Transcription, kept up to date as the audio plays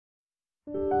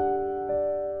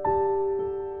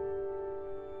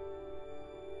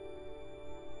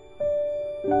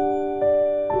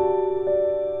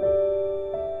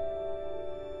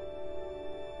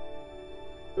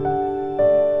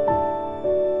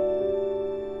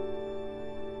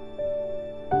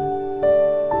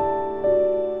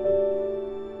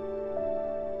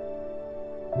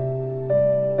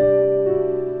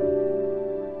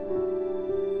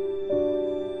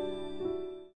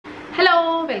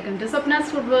Welcome to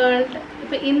swapnasfoodworld.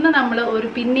 ഇന്ന് നമ്മൾ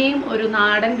ഒരു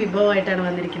നാടൻ വിഭവമായിട്ടാണ്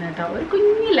വന്നിരിക്കുന്നത് കേട്ടോ. ഒരു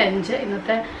കുഞ്ഞു ലഞ്ച്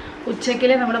ഇന്നത്തെ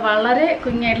ഉച്ചയ്ക്ക് നമ്മൾ വളരെ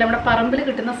കുഞ്ഞായിട്ട് നമ്മുടെ പറമ്പിൽ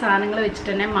കിട്ടുന്ന സാധനങ്ങൾ വെച്ചിട്ട്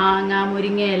തന്നെ മാങ്ങ,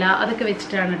 മുരിങ്ങയില അതൊക്കെ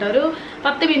വെച്ചിട്ടാണ് കേട്ടോ. ഒരു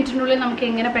 10 മിനിറ്റിനുള്ളിൽ നമുക്ക്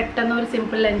എങ്ങനെ പെട്ടെന്ന് ഒരു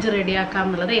സിമ്പിൾ ലഞ്ച് റെഡിയാക്കാം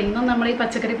എന്നുള്ളത്. എന്നും നമ്മൾ ഈ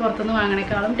പച്ചക്കറി പുറത്തുനിന്ന്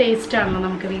വാങ്ങണേക്കാളും ടേസ്റ്റ് ആണല്ലോ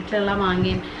നമുക്ക് വീട്ടിലുള്ള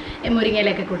മാങ്ങയും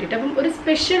മുരിങ്ങയിലൊക്കെ കൂട്ടിയിട്ട്. അപ്പം ഒരു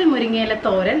സ്പെഷ്യൽ മുരിങ്ങയില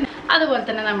തോരൻ, അതുപോലെ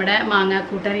തന്നെ നമ്മുടെ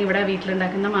മാങ്ങാക്കൂട്ടാൻ, ഇവിടെ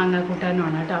വീട്ടിലുണ്ടാക്കുന്ന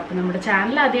മാങ്ങാക്കൂട്ടാനുമാണ് കേട്ടോ. അപ്പോൾ നമ്മുടെ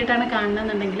ചാനൽ ആദ്യമായിട്ടാണ്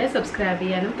കാണുന്നതെന്നുണ്ടെങ്കിൽ സബ്സ്ക്രൈബ്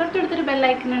ചെയ്യാനും തൊട്ടടുത്തൊരു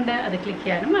ബെല്ലൈക്കൺ ഉണ്ട്, അത് ക്ലിക്ക്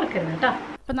ചെയ്യാനും മറക്കരുത് കേട്ടോ.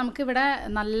 അപ്പോൾ നമുക്കിവിടെ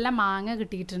നല്ല മാങ്ങ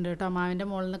കിട്ടിയിട്ടുണ്ട് കേട്ടോ. മാവിൻ്റെ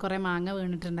മുകളിൽ നിന്ന് കുറേ മാങ്ങ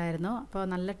വീണിട്ടുണ്ടായിരുന്നു. അപ്പോൾ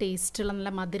നല്ല ടേസ്റ്റുള്ള നല്ല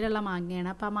മധുരമുള്ള മാങ്ങയാണ്.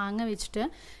 അപ്പോൾ ആ മാങ്ങ വെച്ചിട്ട്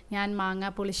ഞാൻ മാങ്ങ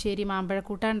പുളിശ്ശേരി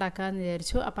മാമ്പഴക്കൂട്ടാൻ ഉണ്ടാക്കാമെന്ന്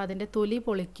വിചാരിച്ചു. അപ്പോൾ അതിൻ്റെ തൊലി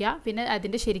പൊളിക്കുക. പിന്നെ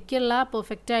അതിൻ്റെ ശരിക്കുള്ള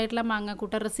പെർഫെക്റ്റ് ആയിട്ടുള്ള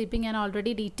മാങ്ങാക്കൂട്ട റെസിപ്പി ഞാൻ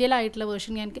ഓൾറെഡി ഡീറ്റെയിൽ ആയിട്ടുള്ള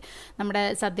വേർഷൻ ഞാൻ നമ്മുടെ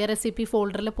സദ്യ റെസിപ്പി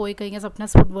ഫോൾഡറിൽ പോയി കഴിഞ്ഞാൽ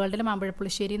സ്വപ്നാസ് ഫുഡ് വേൾഡിൽ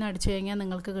മാമ്പഴപ്പുളിശ്ശേരി എന്ന് അടിച്ചു കഴിഞ്ഞാൽ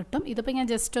നിങ്ങൾക്ക് കിട്ടും. ഇതിപ്പോൾ ഞാൻ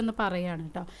ജസ്റ്റ് ഒന്ന് പറയുകയാണ്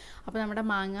കേട്ടോ. അപ്പോൾ നമ്മുടെ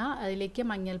മാങ്ങ, അതിലേക്ക്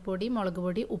മഞ്ഞൾപ്പൊടി, മുളക്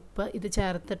പൊടി, ഉപ്പ് ഇത്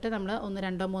ചേർത്തിട്ട് നമ്മൾ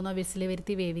 1-2-3 വിസിൽ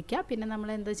വരുത്തി വേവിക്കുക. പിന്നെ നമ്മൾ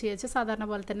എന്താ ചെയ്യുക വെച്ചാൽ സാധാരണ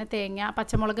പോലെ തന്നെ തേങ്ങ,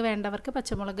 പച്ചമുളക് വേണ്ടവർക്ക്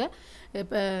പച്ചമുളക്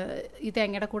ഈ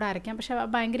തേങ്ങയുടെ കൂടെ അരയ്ക്കാം. പക്ഷേ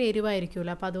ഭയങ്കര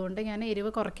എരിവായിരിക്കുമല്ലോ. അപ്പോൾ അതുകൊണ്ട് ഞാൻ എരിവ്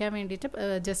കുറയ്ക്കാൻ വേണ്ടിയിട്ട്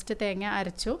ജസ്റ്റ് തേങ്ങ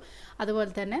അരച്ചു.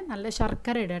 അതുപോലെ തന്നെ നല്ല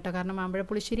ശർക്കര ഇടുക കേട്ടോ. കാരണം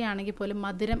മാമ്പഴപ്പുളിശ്ശേരി ആണെങ്കിൽ പോലും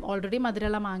മധുരം, ഓൾറെഡി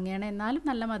മധുരമുള്ള മാങ്ങയാണ്, എന്നാലും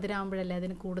നല്ല മധുരം ആകുമ്പോഴല്ലേ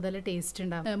അതിന് കൂടുതൽ ടേസ്റ്റ്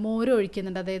ഉണ്ടാവും. മോര്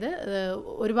ഒഴിക്കുന്നുണ്ട്. അതായത്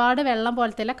ഒരുപാട് വെള്ളം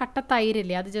പോലത്തെ അല്ല, കട്ട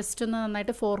തൈരില്ലേ, അത് ജസ്റ്റ് ഒന്ന്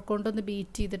നന്നായിട്ട് ഫോർക്ക് കൊണ്ടൊന്ന്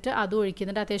ബീറ്റ് ചെയ്തിട്ട് അതും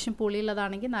ഒഴിക്കുന്നുണ്ട്. അത്യാവശ്യം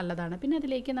പുളിയുള്ളതാണെങ്കിൽ നല്ലതാണ്. പിന്നെ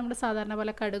അതിലേക്ക് നമ്മുടെ സാധാരണ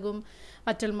പോലെ കടുകും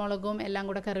വറ്റൽമുളകും എല്ലാം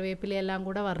കൂടെ, കറിവേപ്പില എല്ലാം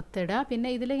കൂടെ വറുത്തിടുക. പിന്നെ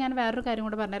ഇതിൽ ഞാൻ വേറൊരു കാര്യം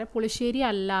കൂടെ പറഞ്ഞുതരാം. പുളിശ്ശേരി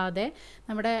അല്ലാതെ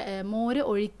നമ്മുടെ മോര്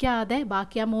ഒഴിക്കാതെ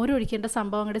ബാക്കി ആ മോര് ഒഴിക്കേണ്ട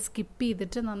സംഭവം അങ്ങോട്ട് സ്കിപ്പ്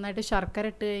ചെയ്തിട്ട് നന്നായിട്ട് ശർക്കര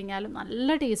ഇട്ട് കഴിഞ്ഞാലും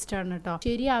നല്ല ടേസ്റ്റാണ് കേട്ടോ.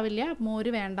 ശരിയാവില്ല, മോര്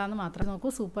വേണ്ടാന്ന് മാത്രം. നോക്കൂ,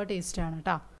 സൂപ്പർ ടേസ്റ്റാണ്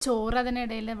കേട്ടോ. ചോറ്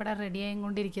അതിനിടയിൽ ഇവിടെ റെഡി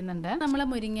ആയിക്കൊണ്ടിരിക്കുന്നുണ്ട്. നമ്മൾ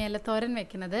മുരിങ്ങയില തോരൻ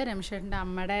വെക്കുന്നത് രമേശേട്ടൻ്റെ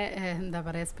അമ്മയുടെ എന്താ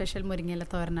പറയുക സ്പെഷ്യൽ മുരിങ്ങയില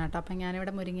തോരനാട്ടോ. അപ്പം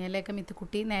ഞാനിവിടെ മുരിങ്ങയിലയൊക്കെ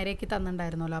മിത്തുക്കുട്ടി നേരേക്ക്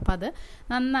തന്നിട്ടുണ്ടായിരുന്നല്ലോ. അപ്പോൾ അത്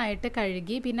നന്നായിട്ട്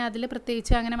കഴുകി, പിന്നെ അതിൽ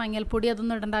പ്രത്യേകിച്ച് അങ്ങനെ മഞ്ഞൾപ്പൊടി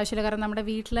അതൊന്നും ഇടേണ്ട ആവശ്യമില്ല. കാരണം നമ്മുടെ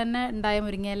വീട്ടിൽ തന്നെ ഉണ്ടായ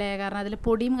മുരിങ്ങയിലയായ കാരണം അതിൽ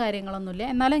പൊടിയും കാര്യങ്ങളൊന്നുമില്ല.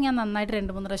 എന്നാലും ഞാൻ നന്നായിട്ട്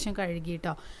 2-3 പ്രാവശ്യം കഴുകി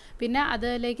കേട്ടോ. പിന്നെ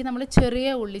അതിലേക്ക് നമ്മൾ ചെറിയ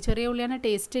ഉള്ളിയാണ്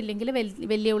ടേസ്റ്റ്, ഇല്ലെങ്കിൽ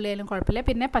വലിയ ഉള്ളിയായാലും കുഴപ്പമില്ല.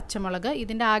 പിന്നെ പച്ചമുളക്,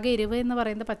 ഇതിൻ്റെ ആകെ എരിവ് എന്ന്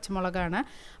പറയുന്നത് പച്ചമുളകാണ്.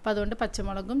 അപ്പോൾ അതുകൊണ്ട്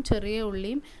പച്ചമുളകും ചെറിയ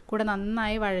ഉള്ളിയും കൂടെ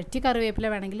നന്നായി വഴറ്റി, കറിവേപ്പില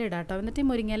വേണമെങ്കിൽ ഇടാം കേട്ടോ. എന്നിട്ട് ഈ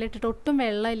മുരിങ്ങയില ഇട്ടിട്ട് ഒട്ടും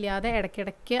വെള്ളം ഇല്ലാതെ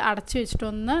ഇടയ്ക്കിടയ്ക്ക് അടച്ചു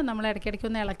വെച്ചിട്ടൊന്ന് നമ്മൾ ഇടയ്ക്കിടയ്ക്ക്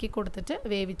ഒന്ന് ഇളക്കി കൊടുത്തിട്ട്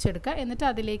വേവിച്ചെടുക്കുക. എന്നിട്ട്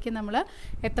അതിലേക്ക് നമ്മൾ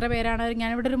എത്ര പേരാണ്,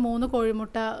 ഞാനിവിടെ ഒരു 3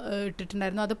 കോഴിമുട്ട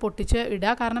ഇട്ടിട്ടുണ്ടായിരുന്നു, അത് പൊട്ടിച്ച്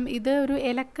ഇടുക. കാരണം ഇത് ഒരു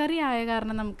ഇലക്കറി ആയ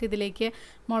കാരണം നമുക്ക് ഇതിലേക്ക്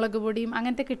മുളക് പൊടിയും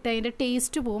അങ്ങനത്തെ കിട്ടുക, അതിൻ്റെ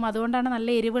ടേസ്റ്റ് പോവും. അതുകൊണ്ടാണ്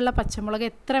നല്ല എരിവുള്ള പച്ചമുളക്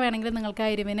എത്ര വേണമെങ്കിലും നിങ്ങൾക്ക് ആ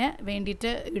എരിവിന്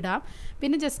വേണ്ടിയിട്ട് ഇടാം.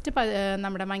 പിന്നെ ജസ്റ്റ്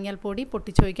നമ്മുടെ മഞ്ഞൾപ്പൊടി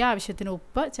പൊട്ടിച്ച് വയ്ക്കുക, ആവശ്യത്തിന്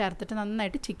ഉപ്പ് ചേർത്തിട്ട്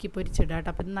നന്നായിട്ട് ചിക്കി പൊരിച്ചിടുക കേട്ടോ.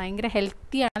 അപ്പം ഇത് ഭയങ്കര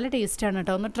ഹെൽത്തിയാണ്, നല്ല ടേസ്റ്റാണ്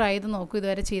കേട്ടോ. ഒന്ന് ട്രൈ ചെയ്ത് നോക്കൂ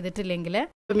ഇതുവരെ ചെയ്തിട്ടില്ലെങ്കിൽ.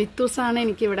 മിത്തൂസാണ്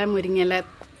എനിക്കിവിടെ മുരിങ്ങയില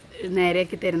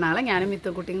നേരെയാക്കി തരുന്ന ആളെ. ഞാനും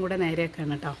മിത്തുക്കുട്ടിയും കൂടെ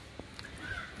നേരെയാക്കാണ് കേട്ടോ.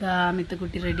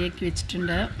 മിത്തുക്കുട്ടി റെഡിയാക്കി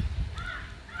വെച്ചിട്ടുണ്ട്.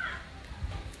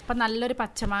 അപ്പം നല്ലൊരു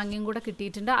പച്ചമാങ്ങയും കൂടെ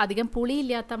കിട്ടിയിട്ടുണ്ട്. അധികം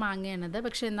പുളിയില്ലാത്ത മാങ്ങയാണിത്,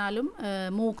 പക്ഷെ എന്നാലും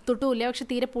മൂത്തുട്ടുമില്ല, പക്ഷെ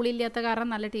തീരെ പുളിയില്ലാത്ത കാരണം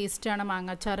നല്ല ടേസ്റ്റാണ്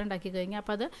മാങ്ങാച്ചാർ ഉണ്ടാക്കി കഴിഞ്ഞാൽ.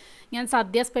 അപ്പോൾ അത് ഞാൻ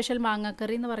സദ്യ സ്പെഷ്യൽ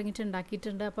മാങ്ങാക്കറി എന്ന് പറഞ്ഞിട്ട്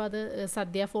ഉണ്ടാക്കിയിട്ടുണ്ട്. അപ്പോൾ അത്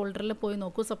സദ്യ ഫോൾഡറിൽ പോയി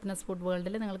നോക്കൂ, സ്വപ്നസ് ഫുഡ്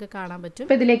വേൾഡിൽ നിങ്ങൾക്ക് കാണാൻ പറ്റും.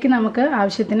 അപ്പോൾ ഇതിലേക്ക് നമുക്ക്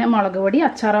ആവശ്യത്തിന് മുളക് പൊടി,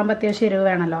 അച്ചാറാകുമ്പോൾ അത്യാവശ്യം എരിവ്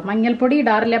വേണമല്ലോ. മഞ്ഞൾപ്പൊടി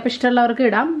ഇടാറില്ല, അപ്പോൾ ഇഷ്ടമുള്ളവർക്ക്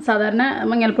ഇടാം. സാധാരണ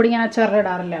മഞ്ഞൾപ്പൊടി ഞാൻ അച്ചാറിൽ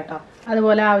ഇടാറില്ല കേട്ടോ.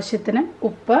 അതുപോലെ ആവശ്യത്തിന്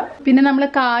ഉപ്പ്, പിന്നെ നമ്മൾ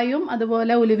കായും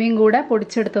അതുപോലെ ഉലുവയും കൂടെ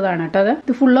പൊടിച്ചെടുത്തതാണ് കേട്ടോ.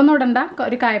 ഇത് ഫുള്ളൊന്നും ഇടണ്ട,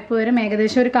 ഒരു കായ്പ് വരും,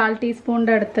 ഏകദേശം ഒരു 1/4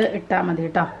 ടീസ്പൂണിൻ്റെ അടുത്ത് ഇട്ടാൽ മതി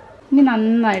കേട്ടോ. ഇനി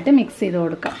നന്നായിട്ട് മിക്സ് ചെയ്ത്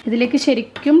കൊടുക്കാം. ഇതിലേക്ക്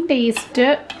ശരിക്കും ടേസ്റ്റ്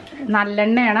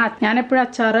നല്ലെണ്ണയാണ്. ഞാൻ എപ്പോഴും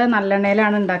അച്ചാറ്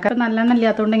നല്ലെണ്ണയിലാണ് ഉണ്ടാക്കുക. നല്ലെണ്ണ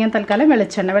ഇല്ലാത്തതുകൊണ്ട് ഞാൻ തൽക്കാലം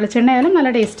വെളിച്ചെണ്ണ ആയാലും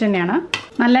നല്ല ടേസ്റ്റ് തന്നെയാണ്.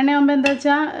 നല്ലെണ്ണ ആകുമ്പോൾ എന്താ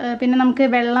വെച്ചാൽ പിന്നെ നമുക്ക്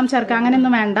വെള്ളം ചേർക്കാം,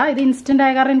 അങ്ങനെയൊന്നും വേണ്ട. ഇത് ഇൻസ്റ്റൻ്റ്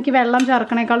ആയ കാരണം എനിക്ക് വെള്ളം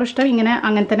ചേർക്കണേക്കാളും ഇഷ്ടം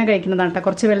അങ്ങനെ തന്നെ കഴിക്കുന്നതാണ് കേട്ടോ.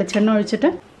 കുറച്ച് വെളിച്ചെണ്ണ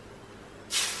ഒഴിച്ചിട്ട്.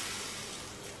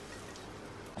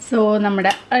 സോ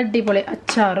നമ്മുടെ അടിപൊളി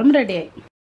അച്ചാറും റെഡിയായി.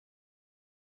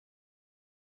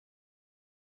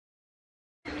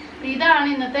 ഇതാണ്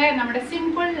ഇന്നത്തെ നമ്മുടെ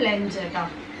സിമ്പിൾ ലഞ്ച് കേട്ടോ.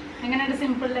 എങ്ങനെയുണ്ട്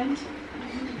സിമ്പിൾ ലഞ്ച്?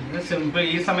 സിമ്പിൾ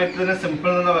ഈ സമയത്ത് തന്നെ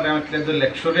സിമ്പിൾ എന്ന് പറയാൻ പറ്റില്ല, ഇത്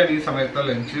ലക്ഷറിയാണ് ഈ സമയത്തെ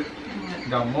ലഞ്ച്.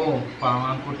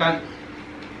 കൂട്ടാൻ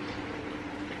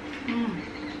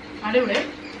അടിപൊളി.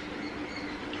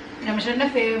 രമേശന്റെ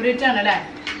ഫേവറേറ്റ് ആണ് അല്ലേ,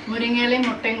 മുരിങ്ങയിലയും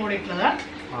മുട്ടയും കൂടിയിട്ടുള്ളത്.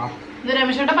 ഇത്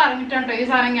രമേശേട്ടൻ പറഞ്ഞിട്ടുണ്ടോ ഈ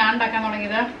സാധനം ഞാൻ ഉണ്ടാക്കാൻ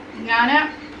തുടങ്ങിയത്. ഞാൻ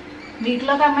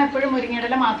വീട്ടിലൊക്കെ അമ്മ എപ്പോഴും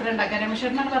മുരിങ്ങയില മാത്രമേ ഉണ്ടാക്കുക.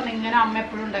 രമേശേട്ടനാണ് പറഞ്ഞത് ഇങ്ങനെ അമ്മ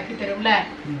എപ്പോഴും ഉണ്ടാക്കി തരും അല്ലേ.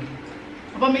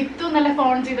 അപ്പൊ മിത്തു നല്ല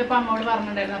ഫോൺ ചെയ്തപ്പോ അമ്മോട്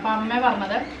പറഞ്ഞിട്ടുണ്ടായിരുന്നു. അപ്പൊ അമ്മ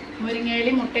പറഞ്ഞത്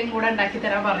മുരിങ്ങയിലും മുട്ടയും കൂടെ ഉണ്ടാക്കി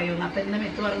തരാൻ പറയുന്നു. അപ്പൊ ഇന്ന്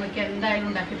മിത്തു പറഞ്ഞു എനിക്ക് എന്തായാലും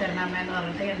ഉണ്ടാക്കി തരണം അമ്മ എന്ന്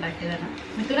പറഞ്ഞിട്ട് ഉണ്ടാക്കി തരണം.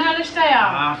 മിത്തുന് നല്ല ഇഷ്ടമായോ?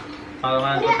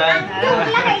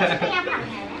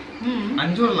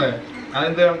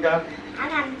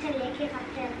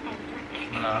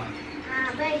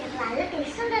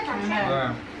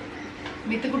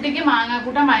 മിത്തുക്കുട്ടിക്ക്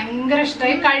മാങ്ങാക്കൂട്ടം ഭയങ്കര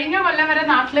ഇഷ്ടമായി. കഴിഞ്ഞ കൊല്ലം വരെ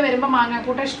നാട്ടില് വരുമ്പോ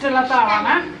മാങ്ങാക്കൂട്ടം ഇഷ്ടമില്ലാത്ത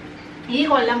ആളാണ്. ഈ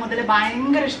കൊല്ലം മുതൽ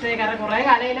ഭയങ്കര ഇഷ്ടമായി. കാരണം കുറെ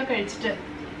കാലയിലോ കഴിച്ചിട്ട്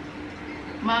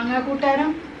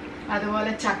മാങ്ങാക്കൂട്ടാനും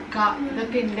അതുപോലെ ചക്ക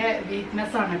ഇതൊക്കെ എന്റെ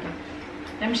വീക്ക്നെസ് ആണ് കേട്ടോ.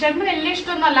 രമേശേട്ടന് വലിയ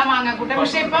ഇഷ്ടമൊന്നുമല്ല മാങ്ങാക്കൂട്ടം.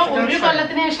 പക്ഷെ ഇപ്പൊ ഒരു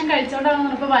കൊല്ലത്തിന് ശേഷം കഴിച്ചോണ്ടാണ്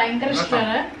നമുക്ക് ഭയങ്കര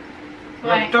ഇഷ്ടമാണ്.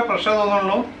 പ്രശ്നം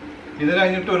തോന്നുള്ളൂ. ഇത്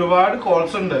കഴിഞ്ഞിട്ട് ഒരുപാട്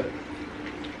കോൾസ് ഉണ്ട്,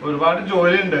 ഒരുപാട്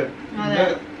ജോലി ഉണ്ട്.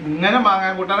 ഇങ്ങനെ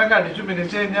മാങ്ങാക്കൂട്ടാനൊക്കെ അടിച്ചു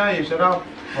പിരിച്ചു കഴിഞ്ഞാ ഈശ്വര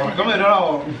ഉറക്കം വരുമോ?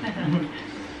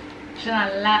 പക്ഷെ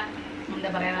നല്ല എന്താ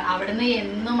പറയാ, അവിടുന്ന്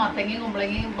എന്നും മത്തങ്ങയും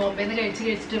കുമ്പളങ്ങയും ബോംബെന്ന്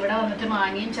കഴിച്ചിട്ട് ഇവിടെ വന്നിട്ട്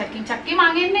മാങ്ങയും ചക്കയും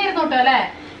മാങ്ങ തന്നെയായിരുന്നു കേട്ടോ അല്ലെ.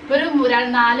 ഇപ്പൊ ഒരു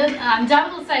 4-5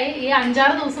 ദിവസമായി. ഈ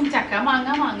 5-6 ദിവസം ചക്ക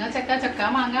മാങ്ങ ചക്ക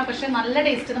മാങ്ങ. പക്ഷെ നല്ല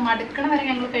ടേസ്റ്റ്. ഇത് മടുക്കണ വരെ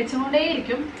ഞങ്ങൾ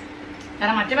കഴിച്ചുകൊണ്ടേയിരിക്കും.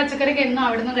 കാരണം മറ്റു പച്ചക്കറിയൊക്കെ എന്നും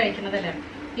അവിടുന്ന് കഴിക്കുന്നതല്ലേ.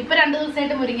 ഇപ്പൊ 2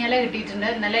 ദിവസമായിട്ട് മുരിങ്ങയില കിട്ടിയിട്ടുണ്ട്.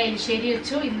 ഇന്നലെ എലിശ്ശേരി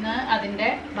വെച്ചു. ഇന്ന് അതിന്റെ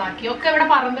ബാക്കിയൊക്കെ ഇവിടെ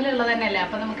പറമ്പിലുള്ളത് തന്നെയല്ലേ.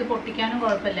 അപ്പൊ നമുക്ക് പൊട്ടിക്കാനും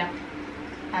കുഴപ്പമില്ല.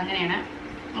 അങ്ങനെയാണ്.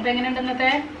 അപ്പൊ എങ്ങനെയുണ്ട്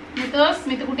ഇന്നത്തെ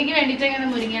മിത്തുക്കുട്ടിക്ക് വേണ്ടിയിട്ട് ഇങ്ങനെ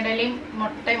മുരിങ്ങയിലയും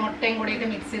മുട്ടയും കൂടിയിട്ട്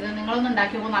മിക്സ് ചെയ്ത് നിങ്ങളൊന്ന്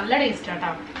ഉണ്ടാക്കി പോകും. നല്ല ടേസ്റ്റ് കേട്ടോ,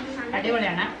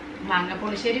 അടിപൊളിയാണ്. മാങ്ങ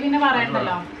പുളിശ്ശേരി പിന്നെ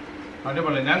പറയണ്ടല്ലോ,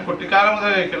 അടിപൊളി. ഞാൻ കുട്ടിക്കാലം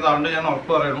മുതൽ കഴിക്കുന്നത്, അതുകൊണ്ട് ഞാൻ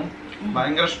ഉറപ്പ് പറയുന്നു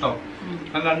ഭയങ്കര ഇഷ്ടം.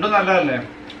 രണ്ടും നല്ലതല്ലേ.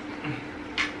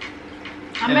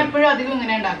 അമ്മ എപ്പോഴും അധികം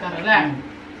ഇങ്ങനെ ഉണ്ടാക്കാറ് അല്ലേ.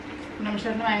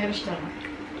 രമേശേട്ടന് ഭയങ്കര ഇഷ്ടമാണ്.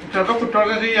 ചിലപ്പോ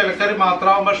കുട്ടികൾക്ക് ഈ ഇലക്കറി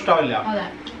മാത്രമാകുമ്പോ ഇഷ്ടമില്ല.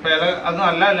 അപ്പൊ അത്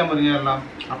നല്ലതല്ല മുരിങ്ങയില.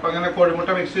 അപ്പൊ ഇങ്ങനെ കോഴിമുട്ട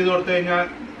മിക്സ് ചെയ്ത് കൊടുത്തു കഴിഞ്ഞാൽ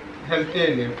ഹെൽത്തി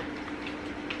ആയില്ലേ.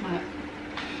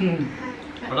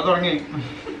 അവിടെ തുടങ്ങി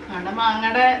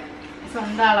മാങ്ങയുടെ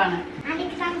സ്വന്തം ആളാണ്.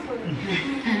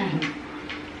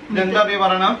 ഇതെന്താ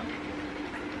പറയണ,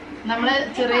 നമ്മള്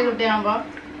ചെറിയ കുട്ടിയാകുമ്പോ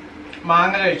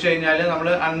മാങ്ങ കഴിച്ചു കഴിഞ്ഞാല്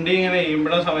നമ്മള് അണ്ടി ഇങ്ങനെ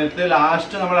ചെയ്യുമ്പോഴ സമയത്ത്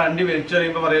ലാസ്റ്റ് നമ്മൾ അണ്ടി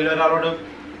വലിച്ചെറിയുമ്പോ പറയില്ല, ഒരാളോട്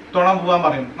തുണ പോവാൻ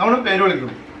പറയും, നമ്മള് പേര്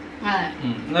വിളിക്കും.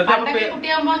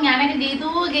 കുട്ടിയാകുമ്പോ ഞാനൊക്കെ ഗീതു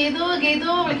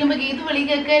വിളിക്കുമ്പോ ഗീതു വിളി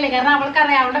കേൾക്കല്ലേ. കാരണം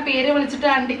അവൾക്കറിയാം അവളുടെ പേര് വിളിച്ചിട്ട്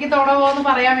അണ്ടിക്ക് തുടങ്ങുമോന്ന്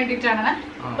പറയാൻ വേണ്ടിട്ടാണ്.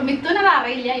 അപ്പൊ മിത്തുനത്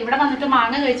അറിയില്ല. ഇവിടെ വന്നിട്ട്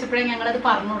മാങ്ങ കഴിച്ചപ്പോഴേ ഞങ്ങളത്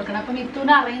പറഞ്ഞു കൊടുക്കണം. അപ്പൊ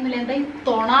മിത്തുന് അറിയുന്നില്ല എന്താ ഈ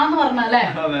തൊണാന്ന് പറഞ്ഞല്ലേ.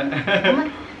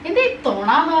 എന്താ ഈ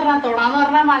തൊണാന്ന്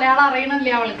പറഞ്ഞാ മലയാളം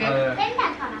അറിയണില്ലേ അവൾക്ക്.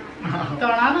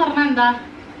 തൊണാന്ന് പറഞ്ഞാ എന്താ,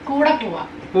 കൂടെ പോവാ,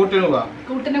 കൂട്ടിന് പോവാ.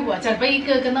 ചിലപ്പോ ഈ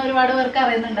കേൾക്കുന്ന ഒരുപാട് പേർക്ക്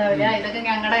അറിയുന്നുണ്ടാവില്ല. ഇതൊക്കെ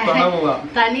ഞങ്ങളുടെ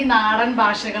തനി നാടൻ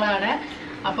ഭാഷകളാണ്.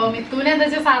 അപ്പൊ മിത്തുവിനെ എന്താ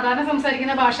വെച്ചാൽ സാധാരണ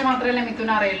സംസാരിക്കുന്ന ഭാഷ മാത്രമല്ല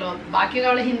മിത്തുവിന് അറിയുള്ളൂ. ബാക്കിയൊക്കെ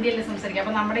അവള് ഹിന്ദിയല്ലേ സംസാരിക്കുക.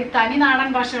 അപ്പൊ നമ്മുടെ ഈ തനി നാടൻ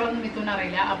ഭാഷകളൊന്നും മിത്തുവിന്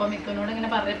അറിയില്ല. അപ്പൊ മിത്തുവിനോട് ഇങ്ങനെ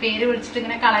പറഞ്ഞ പേര് വിളിച്ചിട്ട്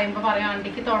ഇങ്ങനെ കളയുമ്പോ പറയാം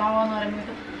അണ്ടിക്ക് തുണ പോവാന്ന്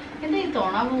പറയുമ്പോ എന്താ ഈ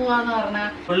തുണ പോവാന്ന് പറഞ്ഞാൽ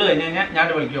ഫുള്ള് കഴിഞ്ഞാൽ ഞാൻ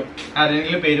വിളിക്കും,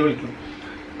 ആരെങ്കിലും പേര് വിളിക്കും.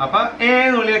 അപ്പൊ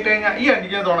വിളി ഇട്ട് കഴിഞ്ഞാൽ ഈ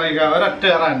അണ്ടിക്ക് തുണയിക്കുക ഒരൊറ്റ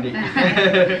അണ്ടി.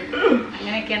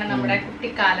 അങ്ങനെയൊക്കെയാണ് നമ്മുടെ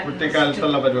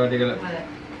കുട്ടിക്കാലത്തുള്ള പരിപാടികള്.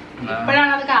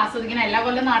 ഇപ്പോഴാണ് അതൊക്കെ ആസ്വദിക്കുന്നത്. എല്ലാ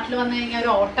കൊല്ലം നാട്ടിൽ വന്നു കഴിഞ്ഞാൽ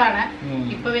ഒരു ഓട്ടാണ്.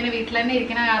 ഇപ്പൊ പിന്നെ വീട്ടിൽ തന്നെ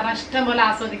ഇരിക്കുന്ന കാരണം ഇഷ്ടം പോലെ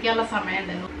ആസ്വദിക്കാനുള്ള സമയം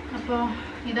ഉണ്ടെന്നു. അപ്പൊ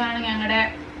ഇതാണ് ഞങ്ങളുടെ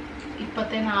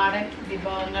ഇപ്പത്തെ നാടൻ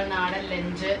വിഭവങ്ങൾ, നാടൻ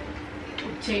ലഞ്ച്,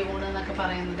 ഉച്ചയൂണ് എന്നൊക്കെ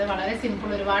പറയുന്നത്. വളരെ സിമ്പിൾ,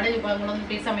 ഒരുപാട്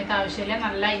വിഭവങ്ങളൊന്നും ഈ സമയത്ത് ആവശ്യമില്ല.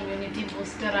 നല്ല ഇമ്മ്യൂണിറ്റി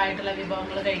ബൂസ്റ്റർ ആയിട്ടുള്ള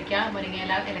വിഭവങ്ങൾ കഴിക്കുക,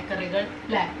 മുരിങ്ങയില ഇലക്കറികൾ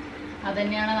അല്ലെ. അത്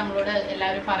തന്നെയാണ് നമ്മളോട്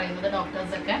എല്ലാവരും പറയുന്നത്,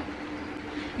 ഡോക്ടേഴ്സൊക്കെ.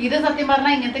 ഇത് സത്യം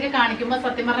പറഞ്ഞാൽ ഇങ്ങനത്തെ കാണിക്കുമ്പോ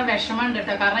സത്യം പറഞ്ഞാൽ വിഷമമുണ്ട്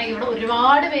കേട്ടോ. കാരണം ഇവിടെ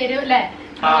ഒരുപാട് പേര് അല്ലെ,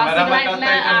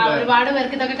 ഒരുപാട്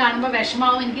പേർക്ക് ഇതൊക്കെ കാണുമ്പോ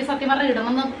വിഷമാവും. എനിക്ക് സത്യം പറഞ്ഞാൽ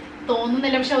ഇടണമെന്ന്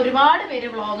തോന്നുന്നില്ല. പക്ഷെ ഒരുപാട് പേര്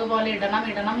വ്ളോഗ് പോലെ ഇടണം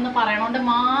എന്ന് പറയണോണ്ട്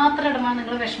മാത്രം ഇടണം.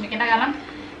 നിങ്ങൾ വിഷമിക്കേണ്ട. കാരണം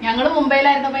ഞങ്ങൾ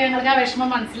മുംബൈയിലായിരുന്നപ്പോ ഞങ്ങൾക്ക് ആ വിഷമം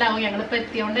മനസ്സിലാവും. ഞങ്ങളിപ്പോ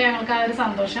എത്തിയോണ്ട് ഞങ്ങൾക്ക് ആ ഒരു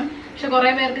സന്തോഷം. പക്ഷെ കുറെ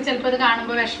പേർക്ക് ചിലപ്പോ ഇത്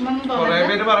കാണുമ്പോ വിഷമം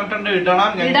പറഞ്ഞിട്ടുണ്ട് ഇടണം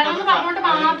പറഞ്ഞോണ്ട്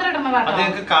മാത്രം ഇടണം.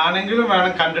 കാണെങ്കിലും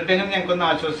വേണം, കണ്ടിട്ടെങ്കിലും ഞങ്ങൾക്കൊന്ന്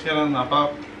ആശ്വസിക്കണം. അപ്പൊ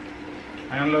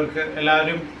അങ്ങനെയുള്ളവർക്ക്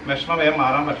എല്ലാവരും വിഷമം വേഗം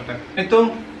മാറാൻ പറ്റട്ടെ.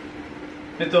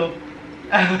 മിത്തു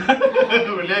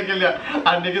വിളിയാക്കില്ല,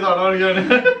 അണ്ടിക്ക് തുണ പഠിക്കാണ്.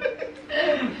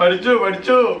 പഠിച്ചു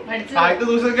ആദ്യത്തെ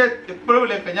ദിവസമൊക്കെ എപ്പോഴും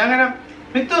വിളിയാക്ക. ഞാൻ അങ്ങനെ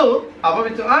മിത്തു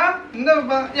മിത്തു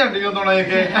എന്താ ഈ അണ്ടിക്ക്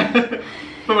തുണയൊക്കെ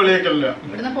ഇപ്പൊ വിളിയാക്കല്ല.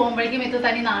 ഇവിടുന്ന് പോകുമ്പോഴേക്കും മിത്തു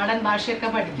തനി നാടൻ ഭാഷയൊക്കെ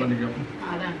പഠിക്കും.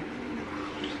 അതാണ്.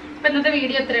 അപ്പൊ ഇന്നത്തെ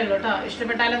വീഡിയോ ഇത്രയേ ഉള്ളൂ കേട്ടോ.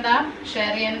 ഇഷ്ടപ്പെട്ടാലെന്താ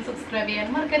ഷെയർ ചെയ്യാനും സബ്സ്ക്രൈബ്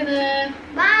ചെയ്യാനും മറക്കരുത്.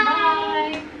 ബൈ.